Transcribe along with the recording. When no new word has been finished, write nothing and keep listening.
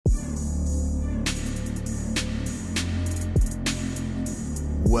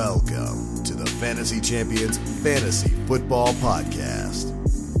Welcome to the Fantasy Champions Fantasy Football Podcast.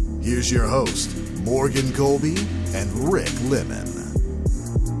 Here's your host, Morgan Colby and Rick Lemon.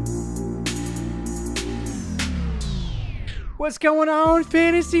 What's going on,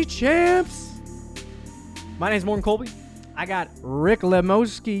 Fantasy Champs? My name's Morgan Colby. I got Rick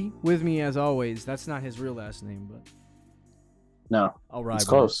Lemoski with me as always. That's not his real last name, but no, all right, it's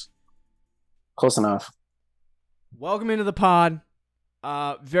close. Close enough. Welcome into the pod.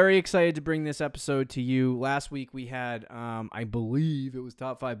 Very excited to bring this episode to you. Last week we had, I believe it was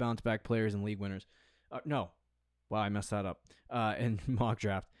top 5 bounce back players and league winners. No, wow, I messed that up. In mock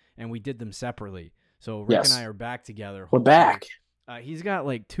draft, and we did them separately. So Rick and I are back together. We're back. He's got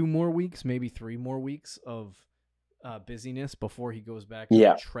like 2 more weeks, maybe 3 more weeks of busyness before he goes back to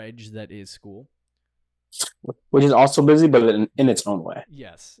the trudge that is school. Which is also busy, but in its own way.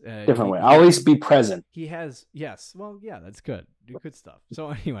 Yes. Different way. I'll at least be present. He has, yes. Well, yeah, that's good. Do good stuff.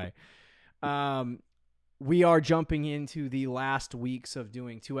 So anyway, we are jumping into the last weeks of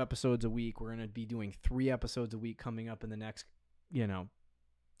doing 2 episodes a week. We're going to be doing 3 episodes a week coming up in the next, 2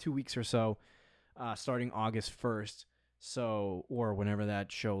 weeks or so, starting August 1st. So, or whenever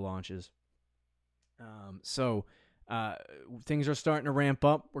that show launches. Things are starting to ramp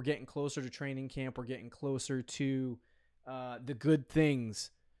up. We're getting closer to training camp. We're getting closer to the good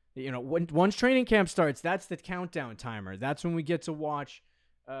things. Once training camp starts, that's the countdown timer. That's when we get to watch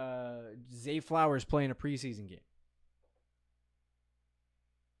Zay Flowers play in a preseason game.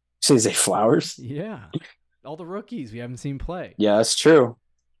 Say Zay Flowers? Yeah. All the rookies we haven't seen play. Yeah, that's true.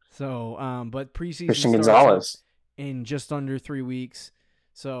 So, but preseason Christian starts Gonzalez in just under 3 weeks.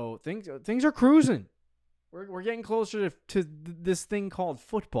 So things are cruising. We're getting closer to this thing called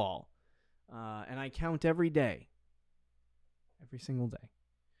football, and I count every day, every single day.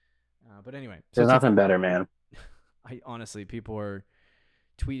 But anyway, there's nothing better, man. Honestly, people are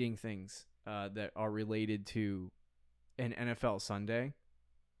tweeting things that are related to an NFL Sunday,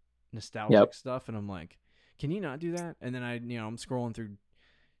 nostalgic stuff, and I'm like, can you not do that? And then I'm scrolling through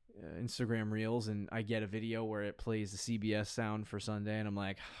Instagram Reels, and I get a video where it plays the CBS sound for Sunday, and I'm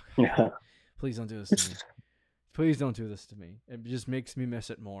like, please don't do this to me. Please don't do this to me. It just makes me miss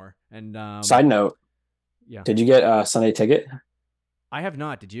it more. And side note, did you get a Sunday ticket? I have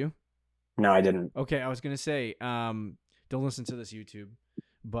not. Did you? No, I didn't. Okay, I was gonna say, don't listen to this YouTube,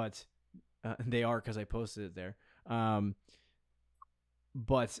 but they are because I posted it there. But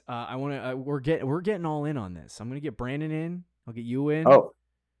I want to. We're getting all in on this. I'm gonna get Brandon in. I'll get you in. Oh.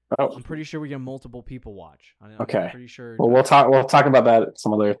 I'm pretty sure we get multiple people watch. Okay. I'm pretty sure. Well, we'll talk about that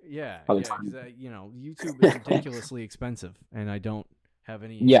some other. Other time. YouTube is ridiculously expensive, and I don't have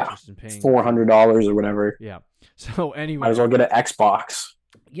any interest in paying $400 or whatever. Yeah. So anyway, might as well get an Xbox.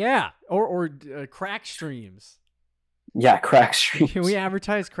 Yeah, or crack streams. Yeah, crack streams. Can we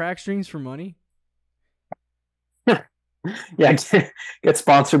advertise crack streams for money? Yeah, get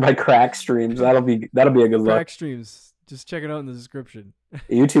sponsored by crack streams. That'll be a good look. Crack streams. Just check it out in the description.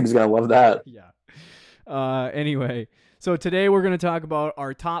 YouTube's gonna love that. Yeah. Anyway, so today we're gonna talk about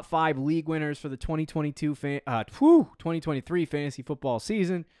our top 5 league winners for the 2023 fantasy football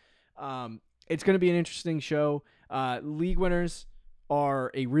season. It's gonna be an interesting show. League winners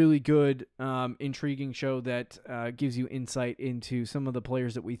are a really good, intriguing show that gives you insight into some of the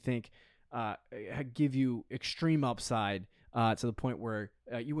players that we think give you extreme upside to the point where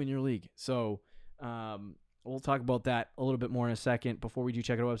you win your league. So. We'll talk about that a little bit more in a second. Before we do,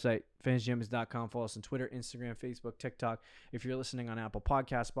 check out our website, fantasygems.com. Follow us on Twitter, Instagram, Facebook, TikTok. If you're listening on Apple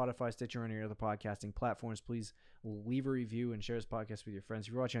Podcasts, Spotify, Stitcher, or any other podcasting platforms, please leave a review and share this podcast with your friends.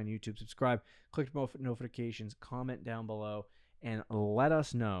 If you're watching on YouTube, subscribe, click notifications, comment down below, and let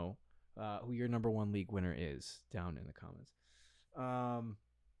us know who your number 1 league winner is down in the comments. All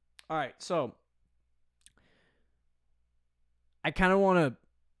right, so I kind of want to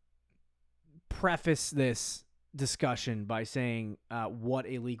preface this discussion by saying what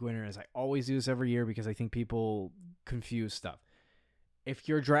a league winner is. I always do this every year because I think people confuse stuff. If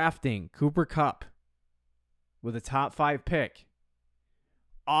you're drafting Cooper Kupp with a top 5 pick,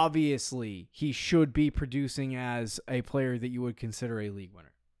 obviously he should be producing as a player that you would consider a league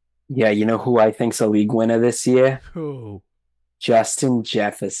winner. Yeah, you know who I think's a league winner this year? Who? Justin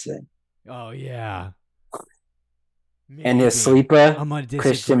Jefferson. Oh, yeah. Maybe. And his sleeper,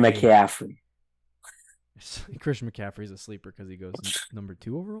 Christian McCaffrey. Christian McCaffrey's a sleeper because he goes number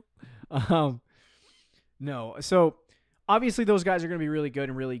 2 overall. No, so obviously those guys are going to be really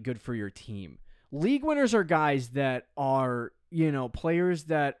good for your team. League winners are guys that are, players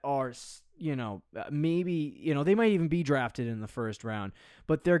that are, maybe, they might even be drafted in the first round,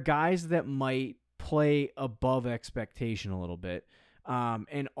 but they're guys that might play above expectation a little bit.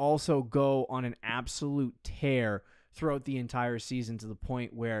 and also go on an absolute tear throughout the entire season to the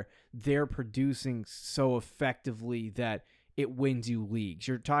point where they're producing so effectively that it wins you leagues.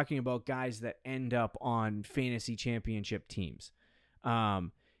 You're talking about guys that end up on fantasy championship teams.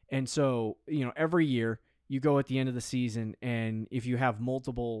 And so, every year you go at the end of the season, and if you have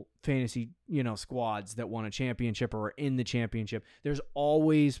multiple fantasy, squads that won a championship or are in the championship, there's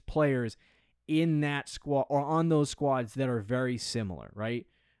always players in that squad or on those squads that are very similar, right?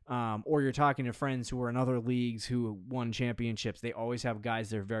 Or you're talking to friends who are in other leagues who won championships. They always have guys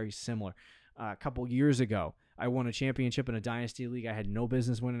that are very similar. A couple years ago, I won a championship in a dynasty league I had no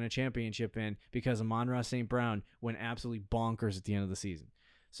business winning a championship in because Amon-Ra St. Brown went absolutely bonkers at the end of the season.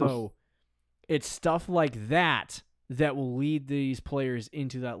 So it's stuff like that that will lead these players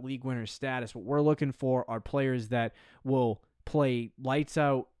into that league winner status. What we're looking for are players that will play lights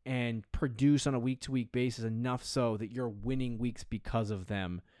out and produce on a week-to-week basis enough so that you're winning weeks because of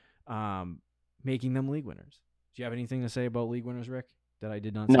them, making them league winners. Do you have anything to say about league winners, Rick, that I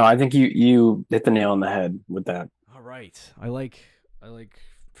did not say? No, I think you hit the nail on the head with that. All right. I like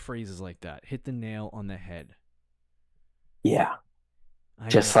phrases like that. Hit the nail on the head. Yeah.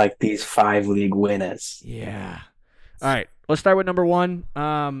 Just like these 5 league winners. Yeah. All right. Let's start with number 1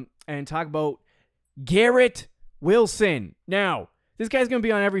 and talk about Garrett Wilson. Now, this guy's going to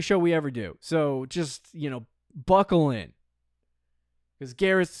be on every show we ever do. So just, buckle in. Because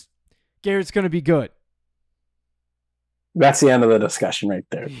Garrett's going to be good. That's the end of the discussion right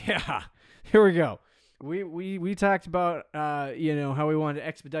there. Yeah. Here we go. We talked about, how we wanted to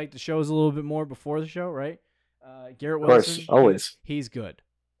expedite the shows a little bit more before the show, right? Garrett Wilson. Of course, always. He's good.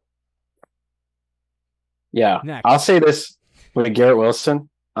 Yeah. Next. I'll say this with Garrett Wilson.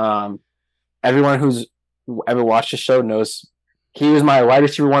 Everyone who's ever watched the show knows he was my wide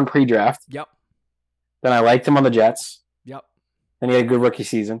receiver 1 pre-draft. Yep. Then I liked him on the Jets. Yep. Then he had a good rookie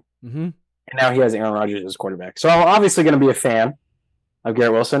season. Mm-hmm. And now he has Aaron Rodgers as quarterback. So I'm obviously going to be a fan of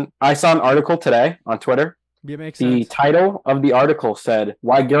Garrett Wilson. I saw an article today on Twitter. It makes the sense. title of the article said,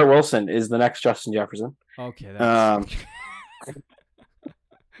 "Why Garrett Wilson is the next Justin Jefferson." Okay. That's...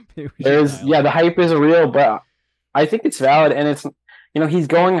 the hype is real, but I think it's valid, and it's he's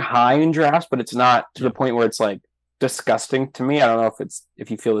going high in drafts, but it's not to the point where it's like disgusting to me. I don't know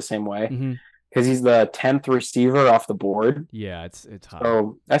if you feel the same way because he's the 10th receiver off the board. Yeah, it's high.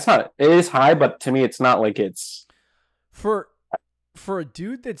 So it is high, but to me, it's not like it's for a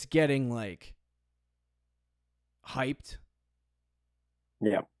dude that's getting like hyped.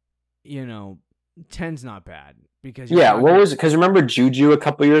 Yeah, 10's not bad because what was it? Because remember Juju a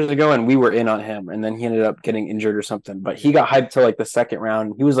couple years ago, and we were in on him, and then he ended up getting injured or something. But he got hyped to like the second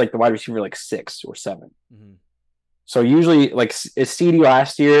round. He was like the wide receiver like 6 or 7. Mm-hmm. So usually, like is CD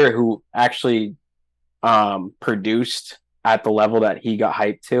last year, who actually produced at the level that he got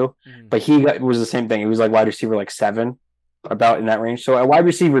hyped to, but was the same thing. He was like wide receiver like 7, about in that range. So at wide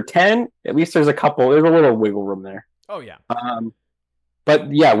receiver 10, at least there's a little wiggle room there. Oh yeah.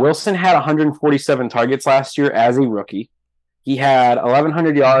 But yeah, Wilson had 147 targets last year as a rookie. He had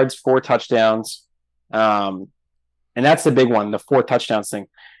 1,100 yards, 4 touchdowns. And that's the big one, the 4 touchdowns thing.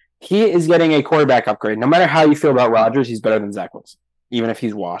 He is getting a quarterback upgrade. No matter how you feel about Rodgers, he's better than Zach Wilson, even if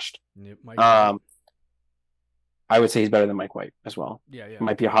he's washed. I would say he's better than Mike White as well. Yeah. It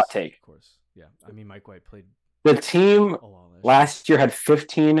might be a hot take. Of course. Yeah. I mean, Mike White played. The team last year had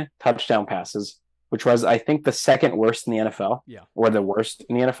 15 touchdown passes, which was, I think, the second worst in the NFL. Yeah. Or the worst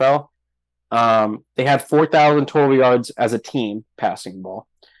in the NFL. They had 4,000 total yards as a team passing the ball.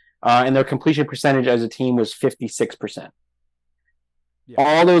 And their completion percentage as a team was 56%. Yeah.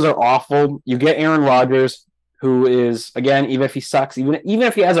 All those are awful. You get Aaron Rodgers, who is, again, even if he sucks, even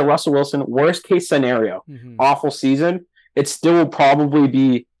if he has a Russell Wilson, worst case scenario, awful season, it still will probably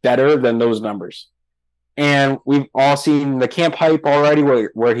be better than those numbers. And we've all seen the camp hype already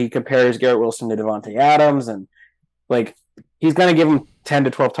where he compares Garrett Wilson to Devontae Adams. And, like, he's going to give him 10 to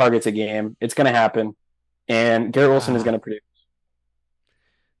 12 targets a game. It's going to happen. And Garrett Wilson is going to produce.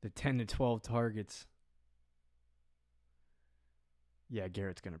 The 10 to 12 targets. Yeah,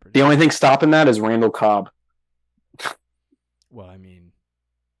 Garrett's going to produce. The only thing stopping that is Randall Cobb. Well, I mean.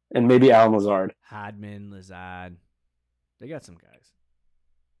 And maybe Alan Lazard. Hadman, Lazard. They got some guys.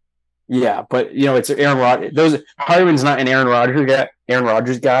 Yeah, but it's Aaron Rodgers. Hardman's not an Aaron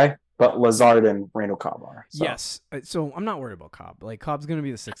Rodgers guy, but Lazard and Randall Cobb are. So. Yes, so I'm not worried about Cobb. Like Cobb's gonna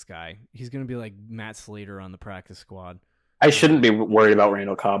be the 6th guy. He's gonna be like Matt Slater on the practice squad. I shouldn't be worried about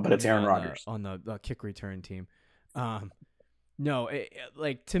Randall Cobb, but it's Aaron Rodgers on the kick return team. No,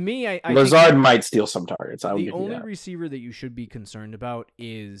 like to me, I Lazard think might steal some targets. The only receiver that you should be concerned about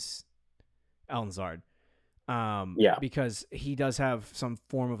is Alan Lazard. Because he does have some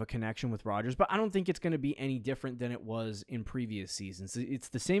form of a connection with Rodgers, but I don't think it's going to be any different than it was in previous seasons. It's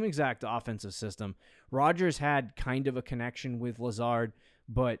the same exact offensive system. Rodgers had kind of a connection with Lazard,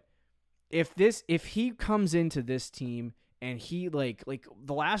 but if he comes into this team and he like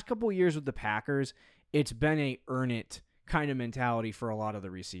the last couple of years with the Packers, it's been a earn it kind of mentality for a lot of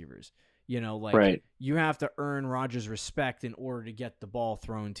the receivers. Right. You have to earn Rodgers' respect in order to get the ball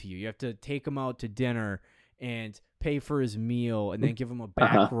thrown to you. You have to take him out to dinner and pay for his meal and then give him a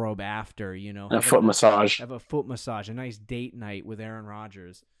back rub after, a foot massage. Have a foot massage, a nice date night with Aaron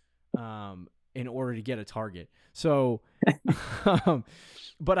Rodgers in order to get a target. So,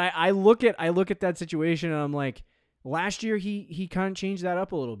 but I look at that situation and I'm like, last year he kind of changed that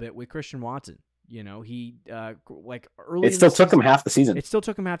up a little bit with Christian Watson. He early. It still took him half the season. It still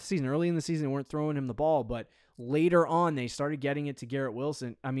took him half the season. Early in the season, they weren't throwing him the ball, but later on, they started getting it to Garrett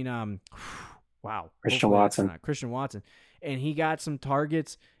Wilson. Wow. Christian Watson. And he got some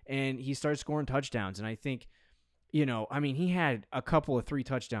targets and he started scoring touchdowns. And I think, he had a couple of 3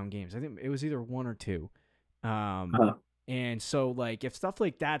 touchdown games. I think it was either 1 or 2. And so if stuff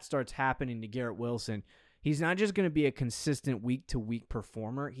like that starts happening to Garrett Wilson, he's not just going to be a consistent week-to-week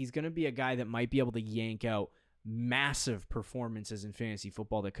performer. He's going to be a guy that might be able to yank out massive performances in fantasy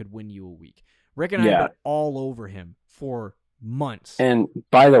football that could win you a week. Rick and I have been all over him for months. And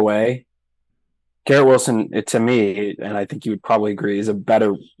by the way, Garrett Wilson, to me, and I think you would probably agree, is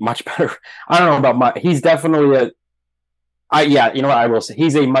much better. I don't know about he's definitely you know what I will say.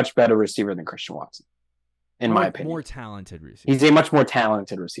 He's a much better receiver than Christian Watson, in my opinion. More talented receiver. He's a much more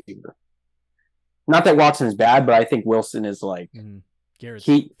talented receiver. Not that Watson is bad, but I think Wilson is Garrett's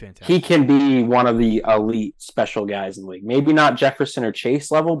fantastic. He can be one of the elite special guys in the league. Maybe not Jefferson or Chase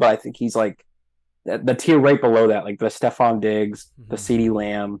level, but I think he's the tier right below that, like the Stephon Diggs, the CeeDee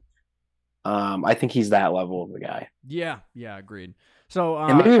Lamb. I think he's that level of the guy. Yeah, agreed. So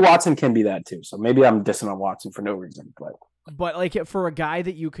and maybe Watson can be that too. So maybe I'm dissing on Watson for no reason, but for a guy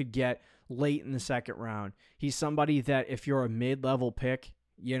that you could get late in the second round, he's somebody that if you're a mid-level pick,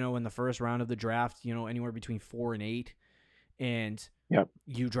 in the first round of the draft, anywhere between 4 and 8, and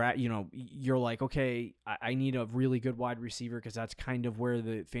you draft, you're like, okay, I need a really good wide receiver because that's kind of where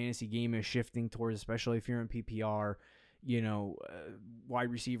the fantasy game is shifting towards, especially if you're in PPR.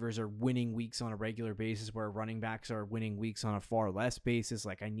 Wide receivers are winning weeks on a regular basis where running backs are winning weeks on a far less basis.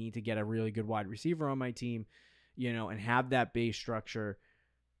 I need to get a really good wide receiver on my team, and have that base structure.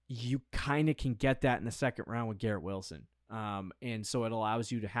 You kind of can get that in the second round with Garrett Wilson. And so it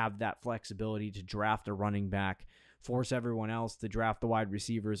allows you to have that flexibility to draft a running back, force everyone else to draft the wide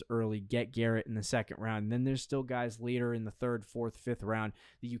receivers early, get Garrett in the second round. And then there's still guys later in the 3rd, 4th, 5th round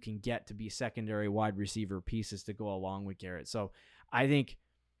that you can get to be secondary wide receiver pieces to go along with Garrett. So I think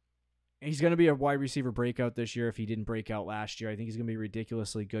he's going to be a wide receiver breakout this year if he didn't break out last year. I think he's going to be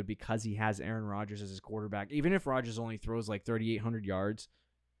ridiculously good because he has Aaron Rodgers as his quarterback. Even if Rodgers only throws 3,800 yards.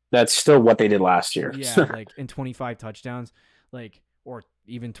 That's still what they did last year. Yeah, in 25 touchdowns, or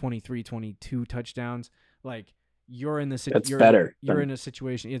even 23, 22 touchdowns. You're in the better. You're in a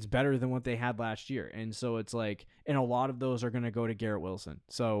situation. It's better than what they had last year, and so it's and a lot of those are going to go to Garrett Wilson.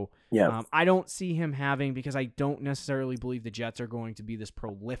 So I don't see him having, because I don't necessarily believe the Jets are going to be this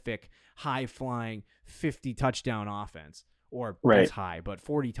prolific, high flying 50 touchdown offense, or as high, but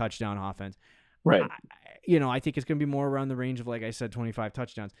 40 touchdown offense. Right. I think it's going to be more around the range of, like I said, 25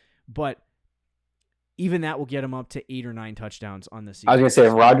 touchdowns, but even that will get him up to 8 or 9 touchdowns on the season. I was going to say,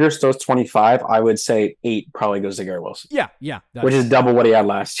 if Rodgers throws 25, I would say 8 probably goes to Garrett Wilson. Yeah. Which is double what he had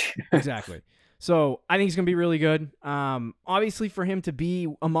last year. Exactly. So I think he's going to be really good. Obviously, for him to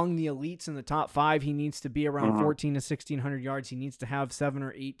be among the elites in the top 5, he needs to be around 14 to 1,600 yards. He needs to have 7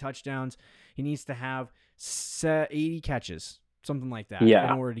 or 8 touchdowns. He needs to have 80 catches, something like that,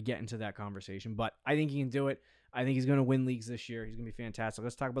 in order to get into that conversation. But I think he can do it. I think he's going to win leagues this year. He's going to be fantastic.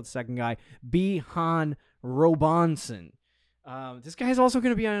 Let's talk about the second guy, Bijan Robinson. This guy's also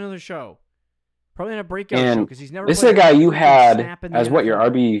going to be on another show. Probably not a breakout show because he's never. This is a guy you had as what, your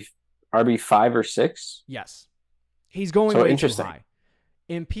RB 5 or 6? Yes, he's going so way interesting. Too high.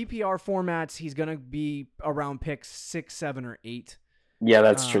 In PPR formats, he's going to be around picks 6, 7, or 8. Yeah,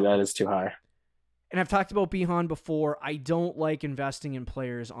 that's true. That is too high. And I've talked about Bijan before. I don't like investing in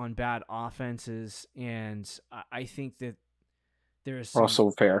players on bad offenses, and I think that there's also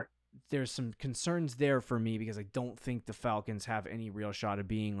fair. There's some concerns there for me because I don't think the Falcons have any real shot of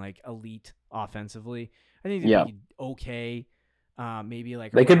being elite offensively. I think they'd be okay. Maybe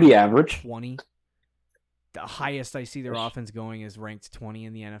they could be average 20. The highest I see their offense going is ranked 20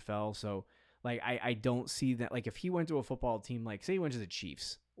 in the NFL. So I don't see that. If he went to a football team, say he went to the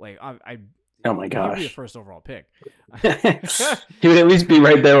Chiefs, Oh my He would be the gosh. first overall pick. He would at least be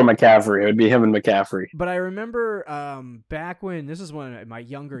right there with McCaffrey. It would be him and McCaffrey. But I remember back when, this is one of my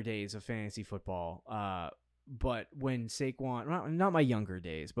younger days of fantasy football, but when Saquon, not my younger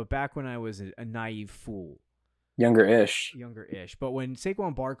days, but back when I was a naive fool. Younger-ish. But when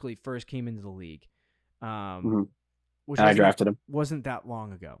Saquon Barkley first came into the league, which I drafted him. wasn't that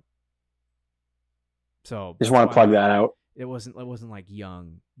long ago. So Just want to plug that out. It wasn't like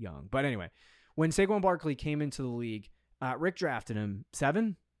young. But anyway, when Saquon Barkley came into the league, Rick drafted him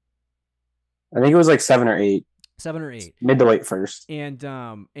 7. I think it was like 7 or 8. 7 or 8. Mid to late first. And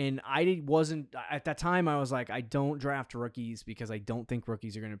I wasn't at that time. I was like, I don't draft rookies because I don't think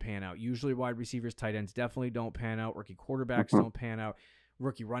rookies are going to pan out. Usually, wide receivers, tight ends definitely don't pan out. Rookie quarterbacks don't pan out.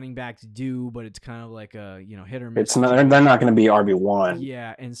 Rookie running backs do, but it's kind of like a hit or miss. They're not going to be RB1.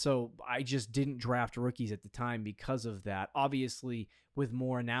 Yeah, and so I just didn't draft rookies at the time because of that. Obviously, with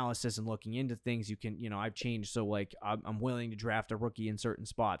more analysis and looking into things, you can I've changed. So like I'm willing to draft a rookie in certain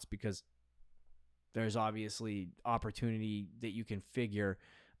spots because there's obviously opportunity that you can figure,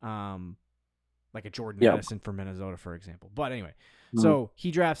 like a Jordan Addison for Minnesota, for example. But anyway, so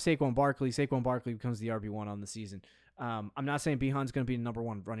he drafts Saquon Barkley. Saquon Barkley becomes the RB1 on the season. I'm not saying Bihan's going to be the number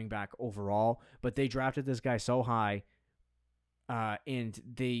 1 running back overall, but they drafted this guy so high, and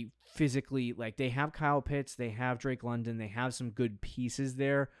they physically, like, they have Kyle Pitts, they have Drake London, they have some good pieces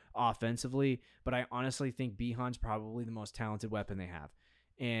there offensively, but I honestly think Bihan's probably the most talented weapon they have.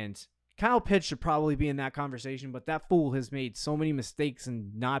 And Kyle Pitts should probably be in that conversation, but that fool has made so many mistakes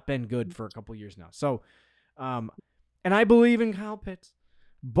and not been good for a couple years now. So, and I believe in Kyle Pitts.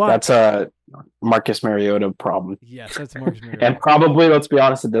 But that's a Marcus Mariota problem. Yes, that's Marcus Mariota. And probably, let's be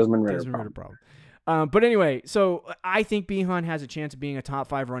honest, a Desmond Ridder problem. But anyway, so I think Bihan has a chance of being a top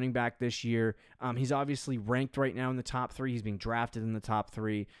 5 running back this year. He's obviously ranked right now in the top 3. He's being drafted in the top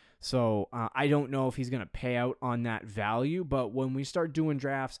 3. So I don't know if he's going to pay out on that value. But when we start doing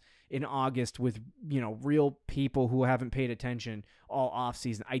drafts in August with real people who haven't paid attention all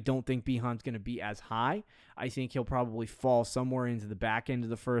offseason, I don't think Bihan's going to be as high. I think he'll probably fall somewhere into the back end of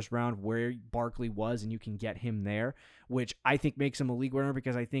the first round where Barkley was, and you can get him there, which I think makes him a league winner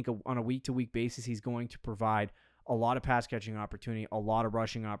because I think on a week-to-week basis he's going to provide a lot of pass-catching opportunity, a lot of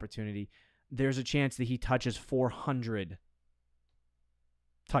rushing opportunity. There's a chance that he touches 400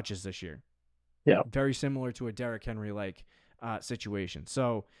 touches this year. Yeah. Very similar to a Derrick Henry-like situation.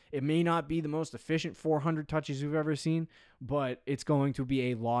 So it may not be the most efficient 400 touches you've ever seen, but it's going to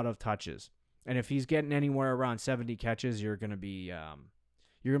be a lot of touches. And if he's getting anywhere around 70 catches, you're gonna be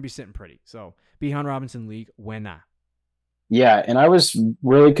sitting pretty. So Bihan Robinson League, winner. Yeah, and I was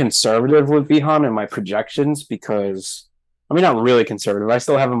really conservative with Bihan in my projections because, not really conservative. I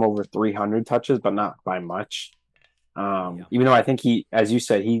still have him over 300 touches, but not by much. Even though I think he, as you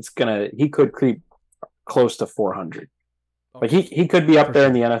said, he could creep close to 400. Like he could be up there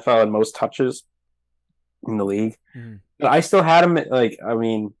in the NFL in most touches in the league. Mm-hmm. But I still had him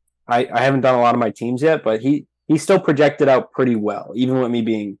I haven't done a lot of my teams yet, but he still projected out pretty well, even with me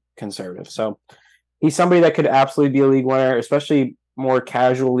being conservative. So he's somebody that could absolutely be a league winner, especially more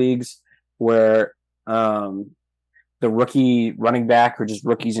casual leagues where the rookie running back or just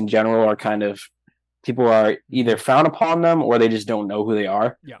rookies in general are kind of, people are either frown upon them or they just don't know who they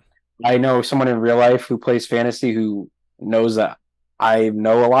are. Yeah. I know someone in real life who plays fantasy who knows that I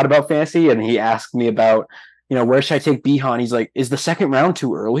know a lot about fantasy, and he asked me about, where should I take Bihan? He's like, is the second round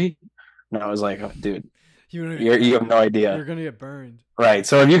too early? And I was like, oh, dude, you have no idea. You're going to get burned. Right.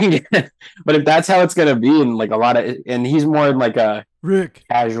 So if you can get, but if that's how it's going to be in like a lot of, and he's more in like a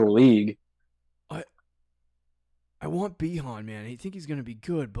casual league. I want Bihan, man. I think he's going to be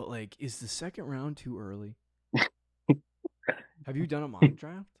good, but like, is the second round too early? Have you done a mock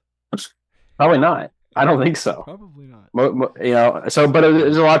draft? Probably not. I don't think so. Probably not. But there's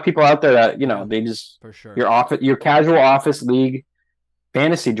a lot of people out there that, they just, for sure, your casual office league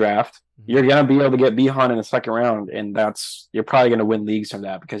fantasy draft, you're going to be able to get Bihan in the second round. And you're probably going to win leagues from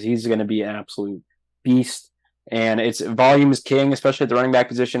that because he's going to be an absolute beast. And it's volume is king, especially at the running back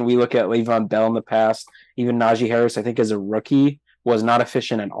position. We look at Le'Veon Bell in the past, even Najee Harris, I think as a rookie was not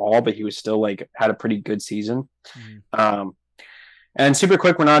efficient at all, but he was still had a pretty good season. Mm-hmm. And super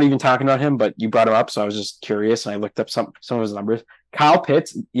quick, we're not even talking about him, but you brought him up, so I was just curious, and I looked up some of his numbers. Kyle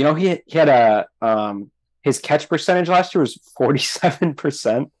Pitts, he had his catch percentage last year was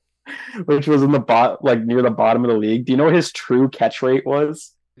 47%, which was in the near the bottom of the league. Do you know what his true catch rate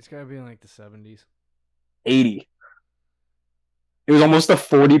was? It's got to be in like the 70s. 80. It was almost a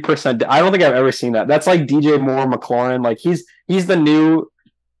 40%. I don't think I've ever seen that. That's like DJ Moore, McLaurin. Like he's the new,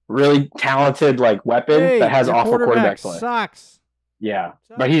 really talented weapon that has awful quarterback play. Sucks. Yeah,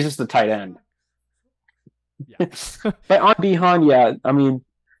 but he's just the tight end. Yeah. But on Bihan, yeah, I mean,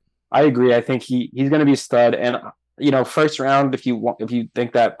 I agree. I think he's going to be a stud, and first round if you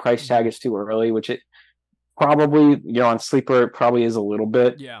think that price tag is too early, which it probably on Sleeper it probably is a little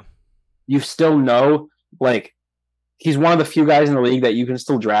bit. Yeah. You still know like he's one of the few guys in the league that you can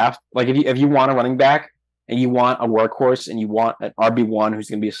still draft. Like if you want a running back and you want a workhorse and you want an RB1 who's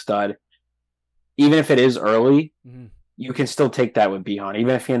going to be a stud, even if it is early, you can still take that with Bihan,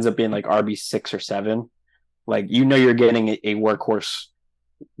 even if he ends up being like RB6 or 7. Like you're getting a workhorse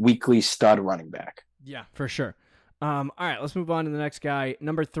weekly stud running back. Yeah, for sure. All right, let's move on to the next guy.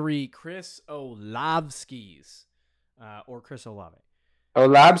 Number 3, Chris Olavskis, or Chris Olave.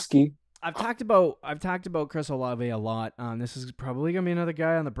 Olabski. I've talked about Chris Olave a lot. This is probably gonna be another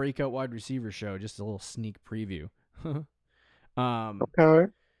guy on the Breakout Wide Receiver Show. Just a little sneak preview.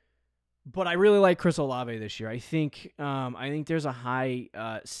 Okay. But I really like Chris Olave this year. I think there's a high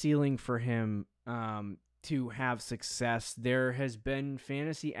ceiling for him to have success. There has been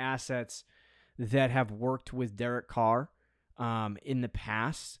fantasy assets that have worked with Derek Carr in the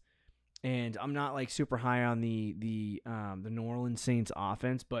past, and I'm not like super high on the New Orleans Saints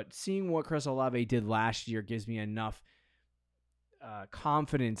offense, but seeing what Chris Olave did last year gives me enough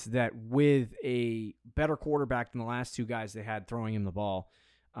confidence that with a better quarterback than the last two guys they had throwing him the ball,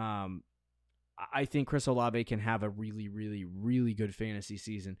 I think Chris Olave can have a really, really, really good fantasy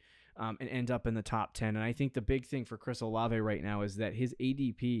season and end up in the top 10. And I think the big thing for Chris Olave right now is that his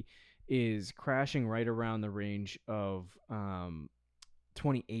ADP is crashing right around the range of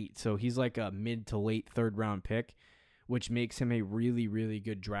 28. So he's like a mid to late third round pick, which makes him a really, really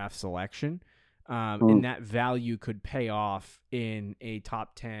good draft selection. And that value could pay off in a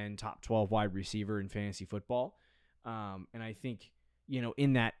top 10, top 12 wide receiver in fantasy football. And I think,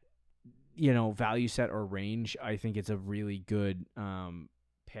 in that, value set or range, I think it's a really good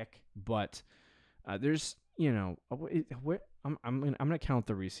pick. But there's, I'm gonna count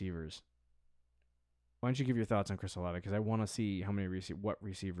the receivers. Why don't you give your thoughts on Chris Olave? Because I want to see how many what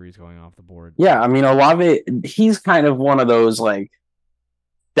receiver he's going off the board. Yeah, I mean Olave, he's kind of one of those like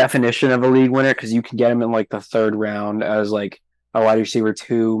definition of a league winner because you can get him in like the third round as like a wide receiver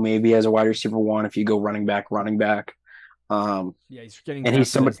 2, maybe as a wide receiver 1 if you go running back. He's getting and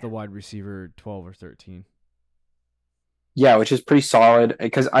he's somebody as the wide receiver 12 or 13. Yeah, which is pretty solid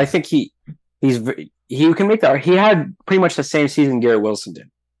because I think he can make that. He had pretty much the same season Garrett Wilson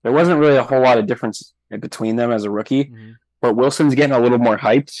did. There wasn't really a whole lot of difference between them as a rookie, but Wilson's getting a little more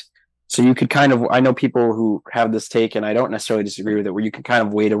hyped. So you could I know people who have this take, and I don't necessarily disagree with it, where you can kind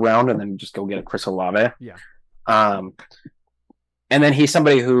of wait around and then just go get a Chris Olave. Yeah. And then he's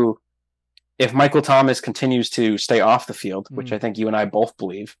somebody who, if Michael Thomas continues to stay off the field, which I think you and I both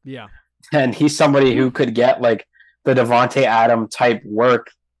believe, and he's somebody who could get like the Devontae Adams type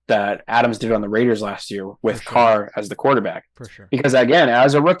work that Adams did on the Raiders last year with Carr as the quarterback. For sure. Because again,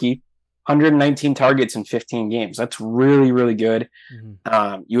 as a rookie, 119 targets in 15 games. That's really, really good.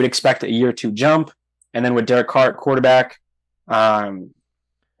 You would expect a year or two jump. And then with Derek Carr at quarterback,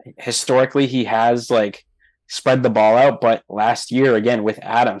 historically he has like spread the ball out. But last year, again, with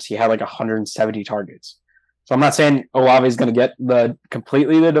Adams, he had like 170 targets. So I'm not saying Olave is going to get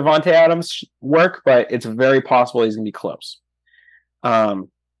completely the Devontae Adams work, but it's very possible he's going to be close.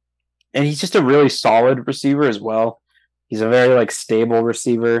 And he's just a really solid receiver as well. He's a very like stable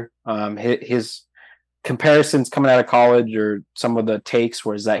receiver. His comparisons coming out of college or some of the takes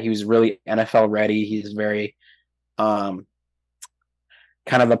was that he was really NFL ready. He's very kind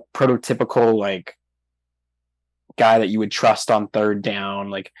of a prototypical like guy that you would trust on third down,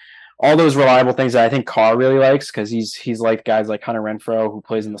 like all those reliable things that I think Carr really likes because he's like guys like Hunter Renfrow who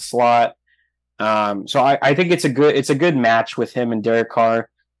plays in the slot. So I think it's a good match with him and Derek Carr.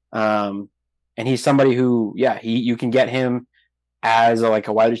 And he's somebody who, you can get him as a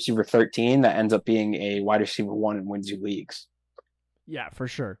wide receiver 13 that ends up being a wide receiver 1 and wins you leagues. Yeah, for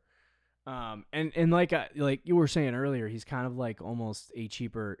sure. And like you were saying earlier, he's kind of like almost a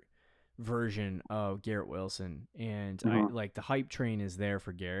cheaper version of Garrett Wilson. And I like the hype train is there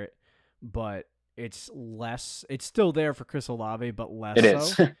for Garrett, but it's still there for Chris Olave, but less it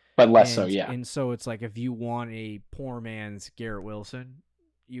is. But less so, yeah. And so it's like if you want a poor man's Garrett Wilson,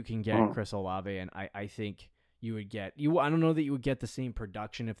 you can get Chris Olave, and I think you would get I don't know that you would get the same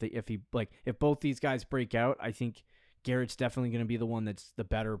production if both these guys break out. I think Garrett's definitely going to be the one that's the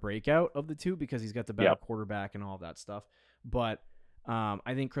better breakout of the two because he's got the better quarterback and all that stuff. But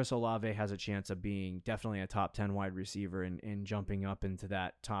I think Chris Olave has a chance of being definitely a top 10 wide receiver and jumping up into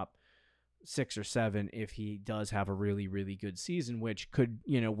that top 6 or 7 if he does have a really, really good season, which could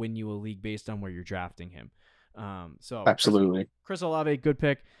win you a league based on where you're drafting him. So absolutely, Chris Olave, good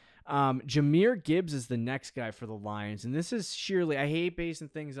pick. Jahmyr Gibbs is the next guy for the Lions, and this is sheerly, I hate basing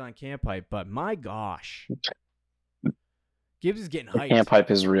things on camp hype, but my gosh. Gibbs is getting hyped. Camp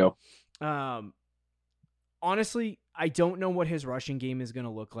hype is real. Honestly, I don't know what his rushing game is going to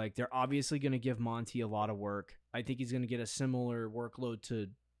look like. They're obviously going to give Monty a lot of work. I think he's going to get a similar workload to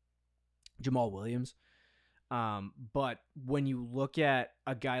Jamal Williams. But when you look at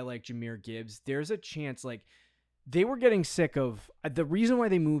a guy like Jahmyr Gibbs, there's a chance, like, they were getting sick of the reason why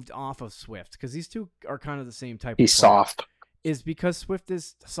they moved off of Swift, because these two are kind of the same type. He's soft. Is because Swift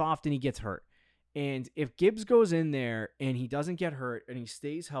is soft and he gets hurt. And if Gibbs goes in there and he doesn't get hurt and he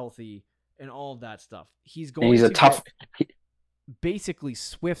stays healthy and all of that stuff, he's going to get basically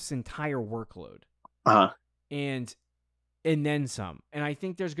Swift's entire workload. And then some. And I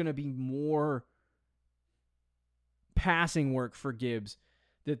think there's going to be more passing work for Gibbs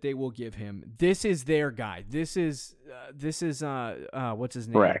that they will give him. This is their guy. This is what's his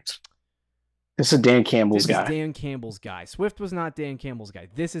name? Correct. This is Dan Campbell's guy. This is Dan Campbell's guy. Swift was not Dan Campbell's guy.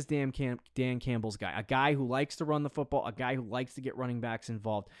 This is Dan Campbell's guy. A guy who likes to run the football, a guy who likes to get running backs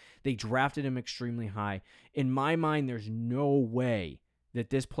involved. They drafted him extremely high. In my mind, there's no way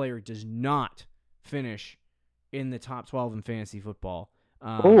that this player does not finish in the top 12 in fantasy football.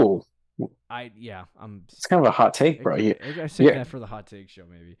 It's kind of a hot take, bro. I say that for the hot take show,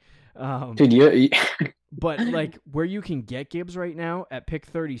 maybe. Dude, but like where you can get Gibbs right now at pick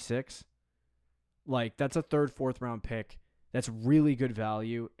 36, like that's a third, fourth round pick. That's really good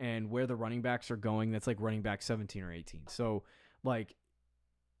value. And where the running backs are going, that's like running back 17 or 18. So like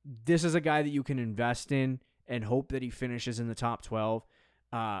this is a guy that you can invest in and hope that he finishes in the top 12.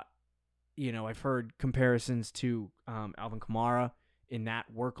 I've heard comparisons to Alvin Kamara in that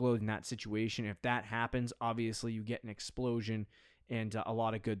workload, in that situation. If that happens, obviously you get an explosion and a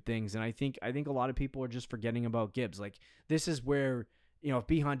lot of good things. And I think a lot of people are just forgetting about Gibbs. Like this is where, if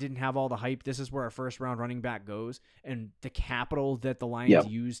Bijan didn't have all the hype, this is where our first round running back goes. And the capital that the Lions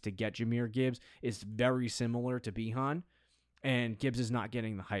used to get Jahmyr Gibbs is very similar to Bijan, and Gibbs is not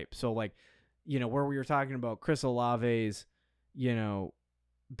getting the hype. So like, where we were talking about Chris Olave's,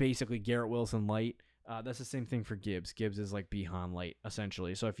 basically Garrett Wilson light, that's the same thing for Gibbs. Gibbs is like Bijan light,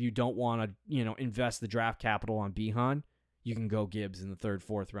 essentially. So if you don't want to, invest the draft capital on Bijan, you can go Gibbs in the third,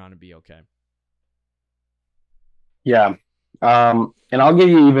 fourth round and be okay. Yeah. And I'll give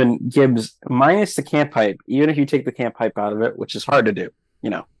you even Gibbs minus the camp hype, even if you take the camp hype out of it, which is hard to do,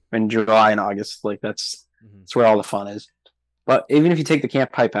 in July and August, like that's where all the fun is. But even if you take the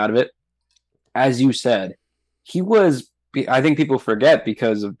camp hype out of it, as you said, he was, I think people forget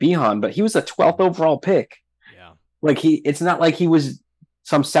because of Bijan, but he was a 12th overall pick. Yeah. Like it's not like he was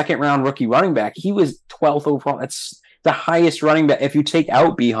some second round rookie running back. He was 12th overall. That's the highest running back. If you take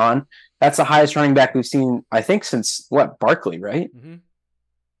out Bijan, that's the highest running back we've seen, I think, since Barkley, right? Mm-hmm.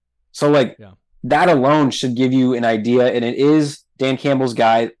 So that alone should give you an idea. And it is Dan Campbell's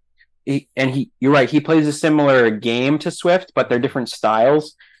guy. You're right. He plays a similar game to Swift, but they're different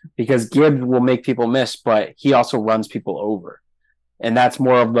styles because Gibbs will make people miss, but he also runs people over. And that's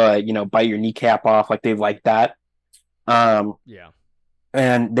more of the, bite your kneecap off. Like they like that.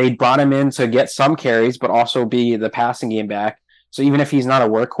 And they brought him in to get some carries, but also be the passing game back. So even if he's not a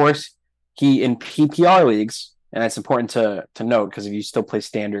workhorse, he in PPR leagues, and it's important to note because if you still play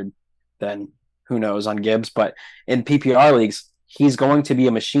standard, then who knows on Gibbs. But in PPR leagues, he's going to be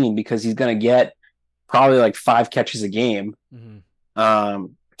a machine because he's going to get probably like 5 catches a game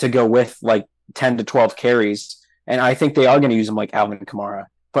to go with like 10 to 12 carries. And I think they are going to use him like Alvin Kamara,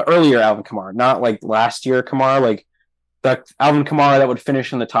 but earlier Alvin Kamara, not like last year Kamara, like the Alvin Kamara that would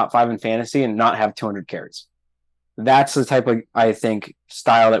finish in the top 5 in fantasy and not have 200 carries. That's the type of, I think,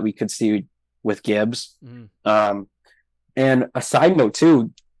 style that we could see with Gibbs. And a side note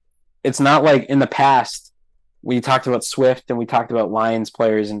too, it's not like in the past we talked about Swift and we talked about Lions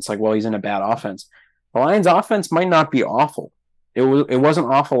players and it's like, well, he's in a bad offense. The Lions offense might not be awful. It wasn't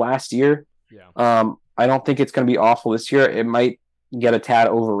awful last year. Yeah. I don't think it's going to be awful this year. It might get a tad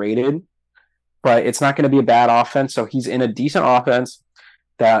overrated, but it's not going to be a bad offense. So he's in a decent offense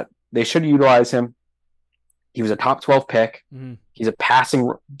that they should utilize him. He was a top 12 pick. He's a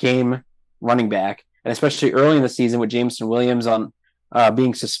passing game running back, and especially early in the season with Jameson Williams on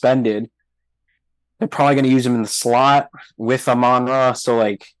being suspended, they're probably going to use him in the slot with Amon-Ra. So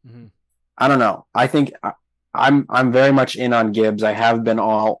I don't know. I think I'm very much in on Gibbs. I have been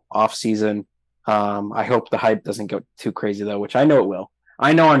all off season. I hope the hype doesn't go too crazy though, which I know it will.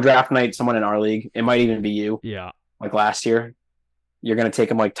 I know on draft night, someone in our league, it might even be you. Yeah. Like last year, you're going to take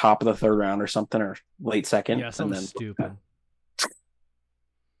him like top of the third round or something, or late second. Yeah, something stupid.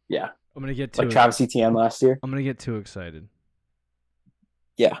 Yeah. I'm going to get too like Travis Etienne last year. I'm going to get too excited.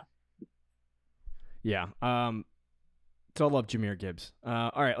 Yeah. Yeah. So I love Jahmyr Gibbs.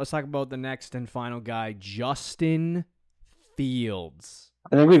 All right, let's talk about the next and final guy, Justin Fields.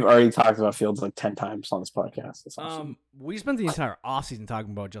 I think we've already talked about Fields like 10 times on this podcast. That's awesome. We spent the entire offseason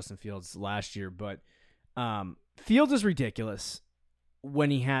talking about Justin Fields last year, but Fields is ridiculous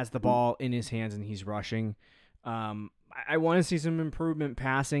when he has the ball in his hands and he's rushing. I want to see some improvement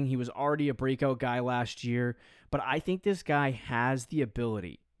passing. He was already a breakout guy last year, but I think this guy has the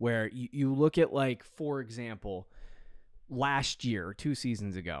ability where you look at, like, for example, last year or 2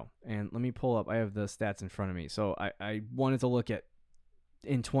 seasons ago, and let me pull up. I have the stats in front of me. So I wanted to look at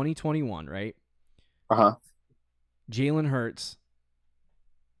in 2021, right? Jalen Hurts.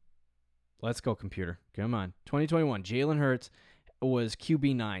 Let's go, computer. Come on. 2021, Jalen Hurts was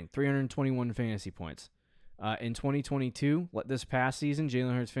QB9, 321 fantasy points. In 2022, this past season,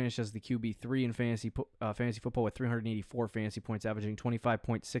 Jalen Hurts finished as the QB3 in fantasy football with 384 fantasy points, averaging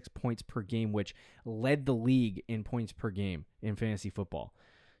 25.6 points per game, which led the league in points per game in fantasy football.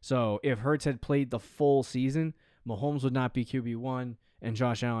 So if Hurts had played the full season, Mahomes would not be QB1 and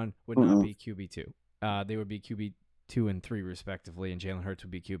Josh Allen would not be QB2. They would be QB2 and 3 respectively, and Jalen Hurts would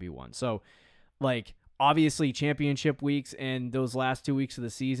be QB1. So, like, obviously, championship weeks and those last 2 weeks of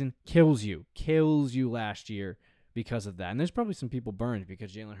the season kills you last year because of that. And there's probably some people burned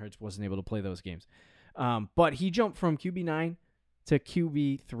because Jalen Hurts wasn't able to play those games. But he jumped from QB9 to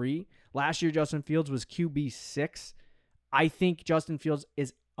QB3. Last year, Justin Fields was QB6. I think Justin Fields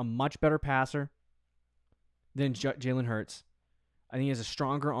is a much better passer than Jalen Hurts. I think he has a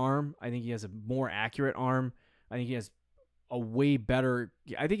stronger arm. I think he has a more accurate arm. I think he has a way better.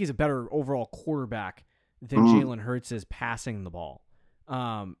 I think he's a better overall quarterback than Jalen Hurts is passing the ball.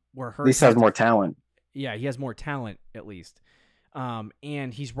 Where Hurts at least has more talent. Yeah, he has more talent at least.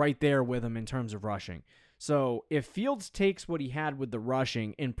 And he's right there with him in terms of rushing. So if Fields takes what he had with the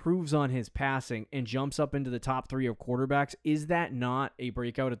rushing, improves on his passing, and jumps up into the top 3 of quarterbacks, is that not a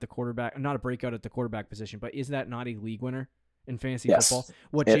breakout at the quarterback? Not a breakout at the quarterback position, but is that not a league winner in fantasy football?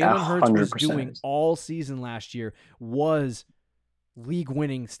 What Jalen Hurts was doing all season last year was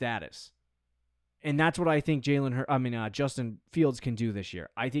league-winning status. And that's what I think Justin Fields can do this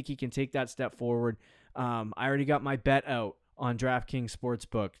year. I think he can take that step forward. I already got my bet out on DraftKings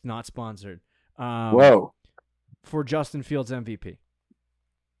Sportsbook, not sponsored. For Justin Fields MVP.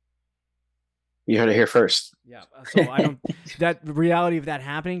 You heard it here first. Yeah. So I don't. That the reality of that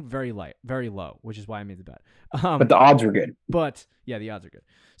happening very low, which is why I made the bet. But the odds were good. But yeah, the odds are good.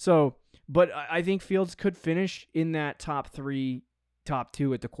 So, but I think Fields could finish in that top 3, top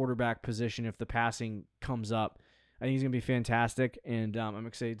 2 at the quarterback position if the passing comes up. I think he's going to be fantastic, and I'm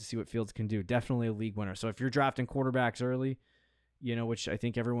excited to see what Fields can do. Definitely a league winner. So if you're drafting quarterbacks early, which I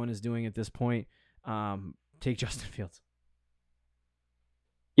think everyone is doing at this point, take Justin Fields.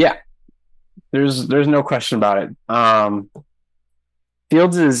 Yeah, there's no question about it.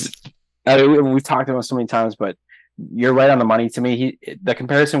 Fields is, we've talked about it so many times, but you're right on the money to me. The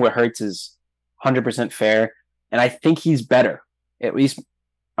comparison with Hurts is 100% fair, and I think he's better. At least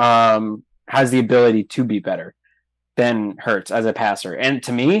has the ability to be better than Hurts as a passer. And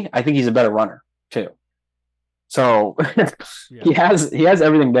to me, I think he's a better runner too. So he has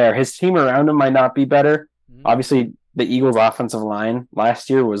everything there. His team around him might not be better. Obviously, the Eagles' offensive line last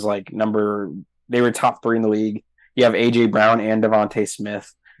year was they were top 3 in the league. You have A.J. Brown and Devontae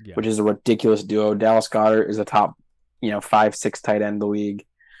Smith, which is a ridiculous duo. Dallas Goedert is a top, 5-6 tight end in the league.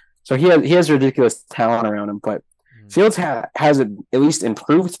 So he has ridiculous talent around him, but Fields has at least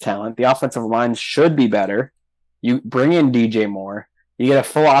improved talent. The offensive line should be better. You bring in DJ Moore. You get a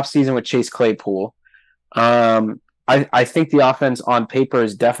full offseason with Chase Claypool. I think the offense on paper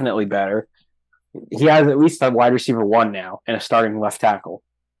is definitely better. He has at least a wide receiver 1 now and a starting left tackle.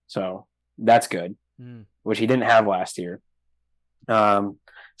 So that's good, which he didn't have last year. So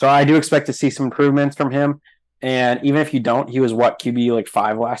I do expect to see some improvements from him. And even if you don't, he was QB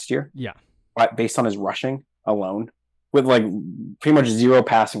 5 last year? Yeah. Based on his rushing alone, with pretty much 0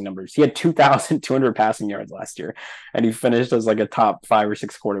 passing numbers. He had 2,200 passing yards last year, and he finished as a top 5 or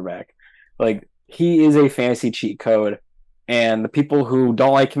 6 quarterback. He is a fantasy cheat code, and the people who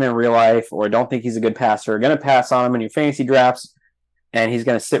don't like him in real life or don't think he's a good passer are going to pass on him in your fantasy drafts, and he's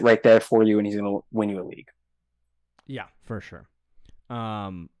going to sit right there for you, and he's going to win you a league. Yeah, for sure.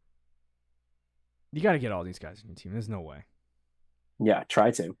 You got to get all these guys in your team. There's no way. Yeah,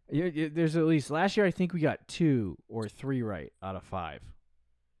 try to. There's at least last year. I think we got 2 or 3 right out of 5.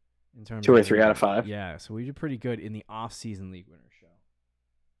 In terms 2 or 3 out of 5. Yeah, so we did pretty good in the off-season league winner show.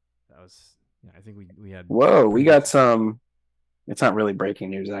 That was, I think we had. Whoa, we got some. It's not really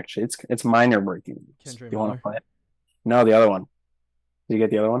breaking news, actually. It's minor breaking news. Do you want to play it? No, the other one. Did you get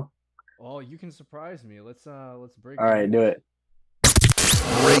the other one? Oh, you can surprise me. Let's break. All right, do it.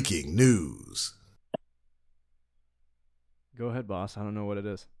 Breaking news. Go ahead, boss. I don't know what it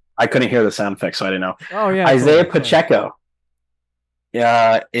is. I couldn't hear the sound effect, so I didn't know. Oh yeah, Isaiah Pacheco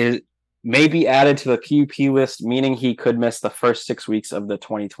may be added to the QP list, meaning he could miss the first 6 weeks of the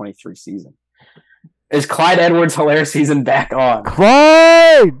 2023 season. Is Clyde Edwards-Helaire season back on?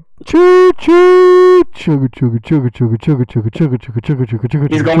 Clyde! Choo choo! Chugga chugga chugga chugga chugga chugga chugga chugga chugga chugga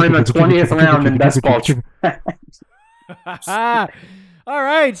chugga. He's going in the 20th round in best ball. All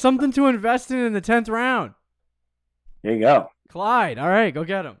right, something to invest in the 10th round. There you go. Clyde. All right, go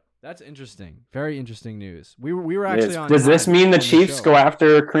get him. That's interesting. Very interesting news. We were actually on. Does this mean the Chiefs go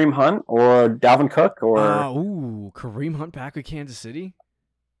after Kareem Hunt or Dalvin Cook or Kareem Hunt back with Kansas City?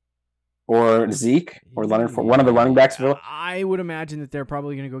 Or Zeke or Leonard, one of the running backs? I would imagine that they're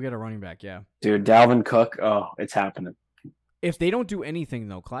probably going to go get a running back, yeah. Dude, Dalvin Cook, it's happening. If they don't do anything,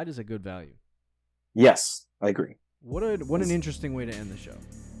 though, Clyde is a good value. Yes, I agree. What an interesting way to end the show.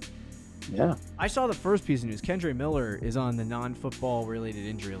 Yeah. I saw the first piece of news. Kendre Miller is on the non-football related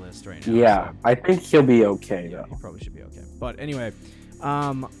injury list right now. Yeah, so I think he'll be okay, though. He probably should be okay. But anyway,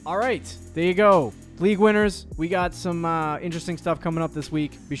 all right, there you go. League winners. We got some interesting stuff coming up this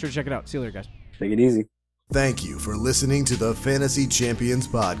week. Be sure to check it out. See you later, guys. Take it easy. Thank you for listening to the Fantasy Champions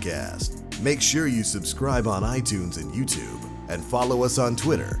Podcast. Make sure you subscribe on iTunes and YouTube and follow us on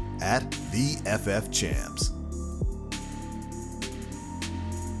Twitter @TheFFChamps.